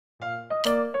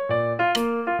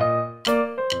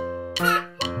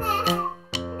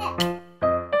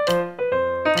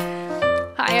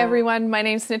everyone, my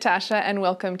name's Natasha and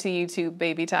welcome to YouTube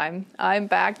Babytime. I'm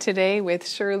back today with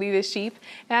Shirley the Sheep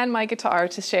and my guitar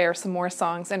to share some more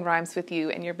songs and rhymes with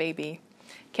you and your baby.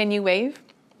 Can you wave?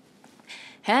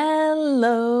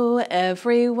 Hello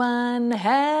everyone,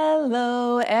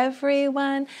 hello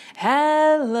everyone,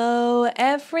 hello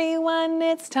everyone,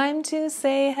 it's time to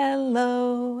say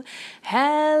hello.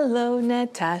 Hello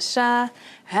Natasha,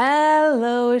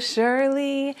 hello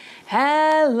Shirley,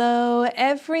 hello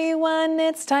everyone,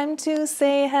 it's time to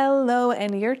say hello.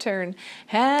 And your turn.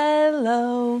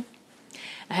 Hello,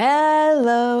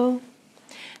 hello.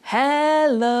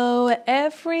 Hello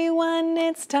everyone,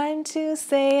 it's time to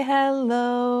say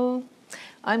hello.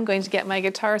 I'm going to get my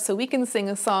guitar so we can sing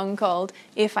a song called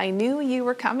If I Knew You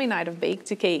Were Coming I'd Have Baked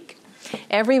a Cake.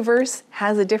 Every verse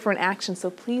has a different action, so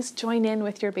please join in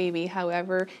with your baby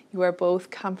however you are both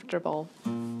comfortable.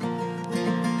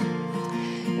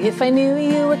 If I knew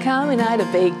you were coming, I'd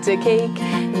have baked a cake,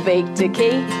 baked a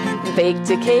cake, baked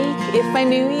a cake. If I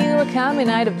knew you were coming,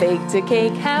 I'd have baked a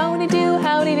cake. Howdy do,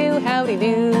 howdy do, howdy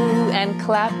do, and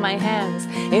clap my hands.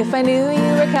 If I knew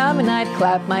you were coming, I'd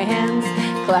clap my hands,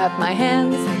 clap my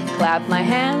hands, clap my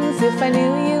hands. If I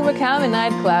knew you were coming,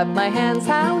 I'd clap my hands.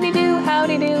 Howdy do,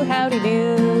 howdy do, howdy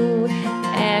do,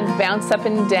 and bounce up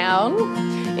and down.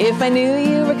 If I knew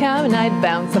you were coming, I'd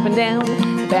bounce up and down,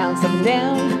 bounce up and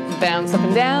down, bounce up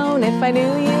and down. If I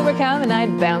knew you were coming,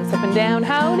 I'd bounce up and down.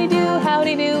 Howdy do,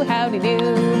 howdy do, howdy do.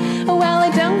 Well,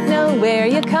 I don't know where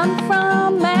you come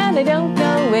from, and I don't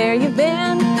know where you've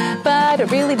been, but it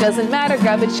really doesn't matter.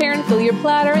 Grab a chair and fill your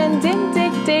platter and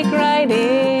dig right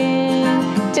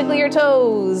in. Tickle your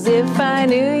toes. If I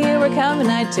knew you were coming,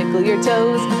 I'd tickle your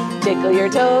toes, tickle your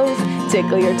toes,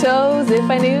 tickle your toes. If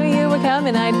I knew you were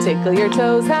coming, I'd tickle your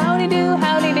toes. Howdy do,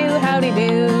 howdy do, howdy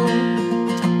do.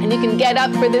 And you can get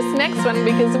up for this next one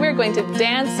because we're going to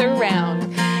dance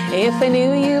around. If I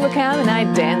knew you were coming,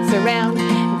 I'd dance around,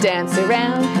 dance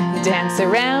around, dance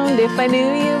around. If I knew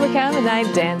you were coming,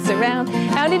 I'd dance around.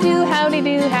 Howdy do, howdy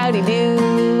do, howdy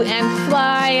do. And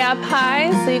fly up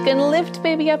high so you can lift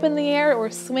baby up in the air or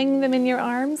swing them in your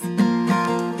arms.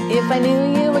 If I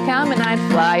knew you were coming, I'd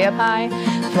fly up high,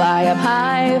 fly up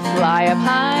high, fly up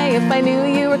high. If I knew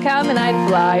you were coming, I'd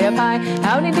fly up high.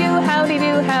 Howdy do, howdy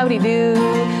do, howdy do.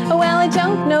 Well, I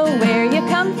don't know where you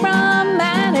come from,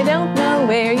 and I don't know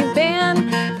where you've been,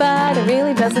 but it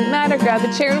really doesn't matter. Grab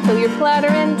a chair and fill your platter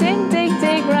and dig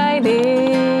right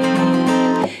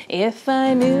in. If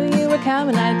I knew you were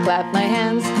coming, I'd clap my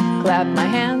hands, clap my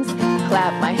hands,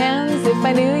 clap my hands. If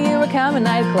I knew you were coming,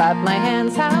 I'd clap my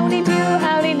hands. Howdy do,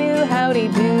 howdy do, howdy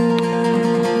do.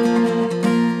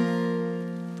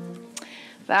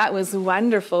 That was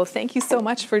wonderful. Thank you so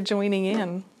much for joining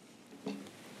in.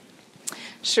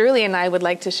 Shirley and I would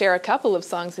like to share a couple of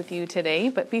songs with you today,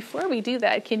 but before we do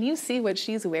that, can you see what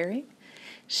she's wearing?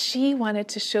 She wanted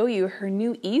to show you her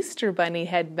new Easter Bunny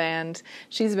headband.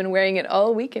 She's been wearing it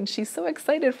all week and she's so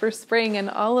excited for spring and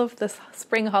all of the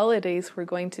spring holidays we're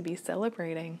going to be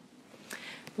celebrating.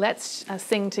 Let's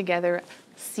sing together,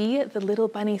 See the Little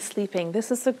Bunny Sleeping.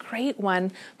 This is a great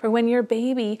one for when your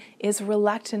baby is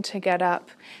reluctant to get up.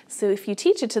 So if you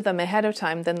teach it to them ahead of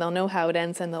time, then they'll know how it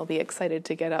ends and they'll be excited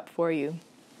to get up for you.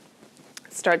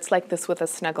 It starts like this with a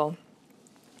snuggle.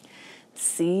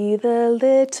 See the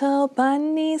little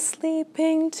bunny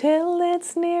sleeping till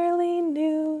it's nearly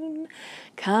noon.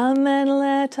 Come and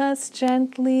let us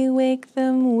gently wake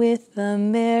them with a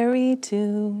merry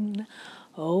tune.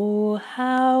 Oh,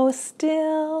 how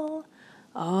still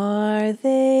are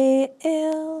they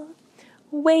ill?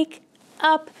 Wake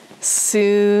up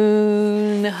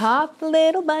soon. Hop,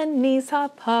 little bunnies,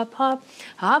 hop, hop, hop.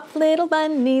 Hop, little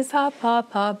bunnies, hop,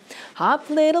 hop, hop. Hop,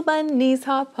 little bunnies,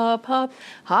 hop, hop, hop.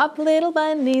 Hop, little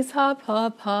bunnies, hop,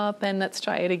 hop, hop. And let's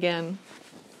try it again.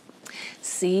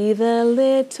 See the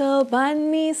little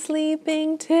bunny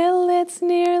sleeping till it's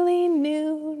nearly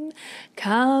noon.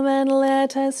 Come and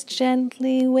let us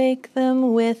gently wake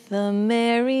them with a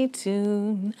merry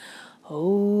tune.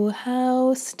 Oh,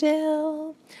 how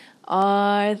still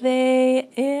are they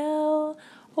ill?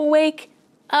 Wake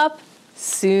up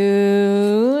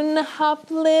soon. Hop,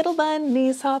 little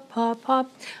bunnies, hop, hop,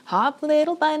 hop. Hop,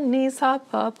 little bunnies, hop,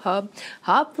 hop, hop.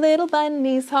 Hop, little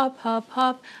bunnies, hop, hop,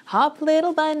 hop. Hop,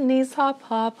 little bunnies, hop,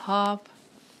 hop, hop.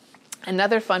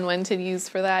 Another fun one to use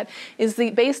for that is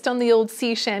based on the old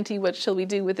sea shanty, What Shall We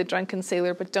Do with the Drunken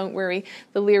Sailor? But don't worry,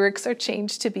 the lyrics are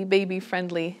changed to be baby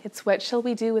friendly. It's What Shall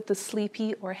We Do with the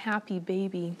Sleepy or Happy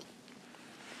Baby?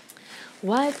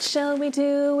 What shall we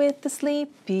do with the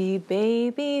sleepy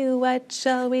baby? What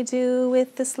shall we do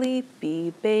with the sleepy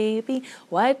baby?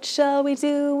 What shall we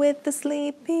do with the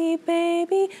sleepy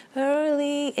baby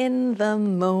early in the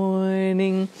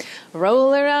morning?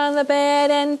 Roll her on the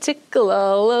bed and tickle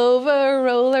all over.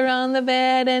 Roll her on the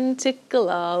bed and tickle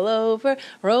all over.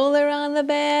 Roll her on the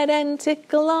bed and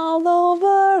tickle all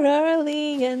over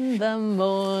early in the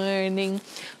morning.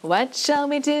 What shall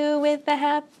we do with the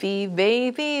happy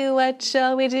baby? What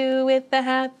shall we do with the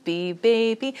happy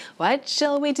baby? What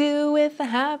shall we do with the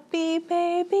happy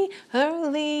baby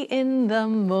early in the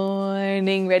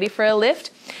morning? Ready for a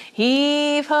lift?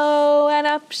 Heave ho, and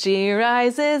up she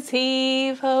rises,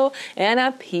 heave ho, and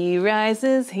up he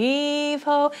rises, heave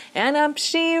ho, and up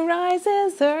she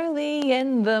rises early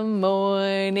in the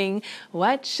morning.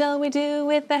 What shall we do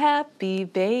with the happy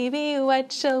baby?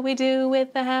 What shall we do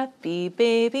with the happy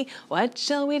baby? What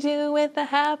shall we do with the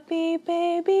happy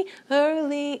baby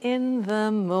early in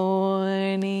the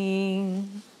morning?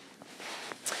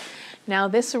 Now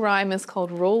this rhyme is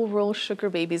called Roll, Roll, Sugar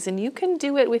Babies, and you can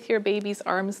do it with your baby's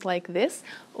arms like this,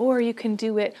 or you can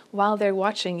do it while they're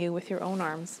watching you with your own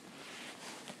arms.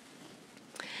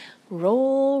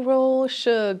 Roll, roll,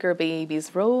 sugar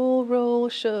babies, roll, roll,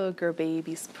 sugar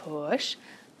babies, push,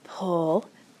 pull,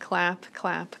 clap,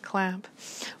 clap, clap.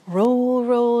 Roll,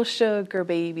 roll, sugar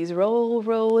babies, roll,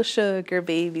 roll, sugar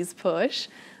babies, push,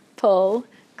 pull,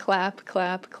 clap,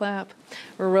 clap, clap.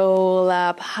 Roll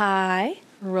up high,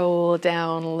 roll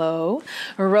down low,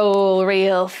 roll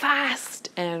real fast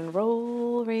and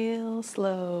roll real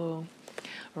slow.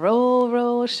 Roll,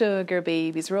 roll, sugar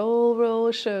babies, roll,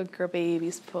 roll, sugar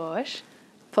babies, push,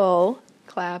 pull,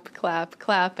 clap, clap,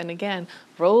 clap, and again.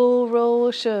 Roll,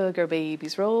 roll, sugar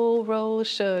babies, roll, roll,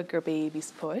 sugar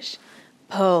babies, push,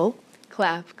 pull,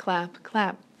 clap, clap,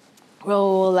 clap.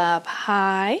 Roll up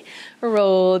high,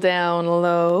 roll down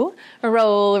low,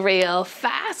 roll real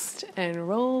fast and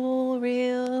roll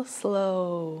real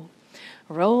slow.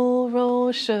 Roll,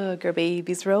 roll, sugar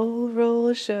babies, roll,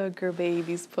 roll, sugar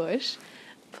babies, push,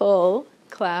 pull,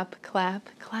 clap, clap,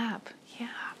 clap.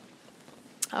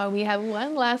 Yeah. We have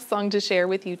one last song to share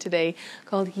with you today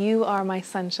called You Are My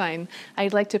Sunshine.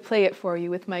 I'd like to play it for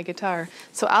you with my guitar.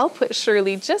 So I'll put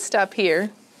Shirley just up here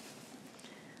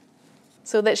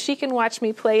so that she can watch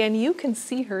me play and you can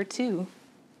see her too.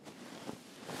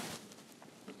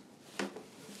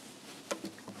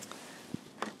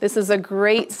 This is a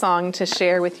great song to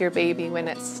share with your baby when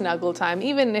it's snuggle time,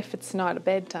 even if it's not a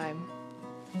bedtime.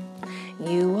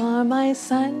 You are my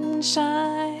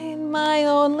sunshine, my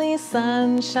only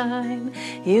sunshine.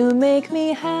 You make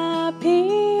me happy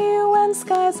when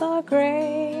skies are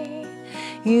gray.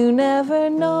 You never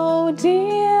know,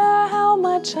 dear, how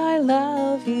much I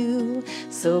love you.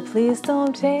 So please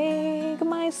don't take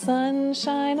my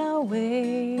sunshine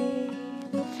away.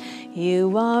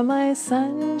 You are my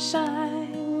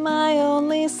sunshine, my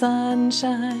only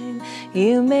sunshine.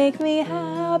 You make me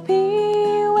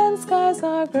happy when skies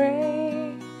are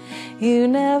gray. You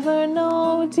never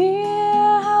know, dear,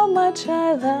 how much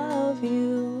I love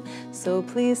you. So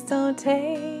please don't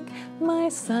take my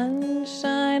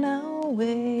sunshine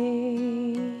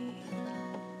away.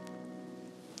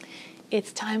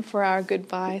 It's time for our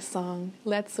goodbye song.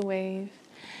 Let's wave.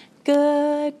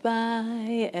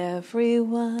 Goodbye,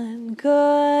 everyone.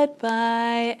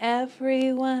 Goodbye,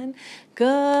 everyone.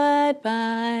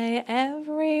 Goodbye,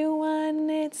 everyone.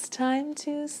 It's time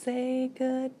to say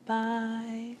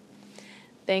goodbye.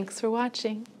 Thanks for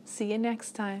watching. See you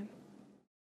next time.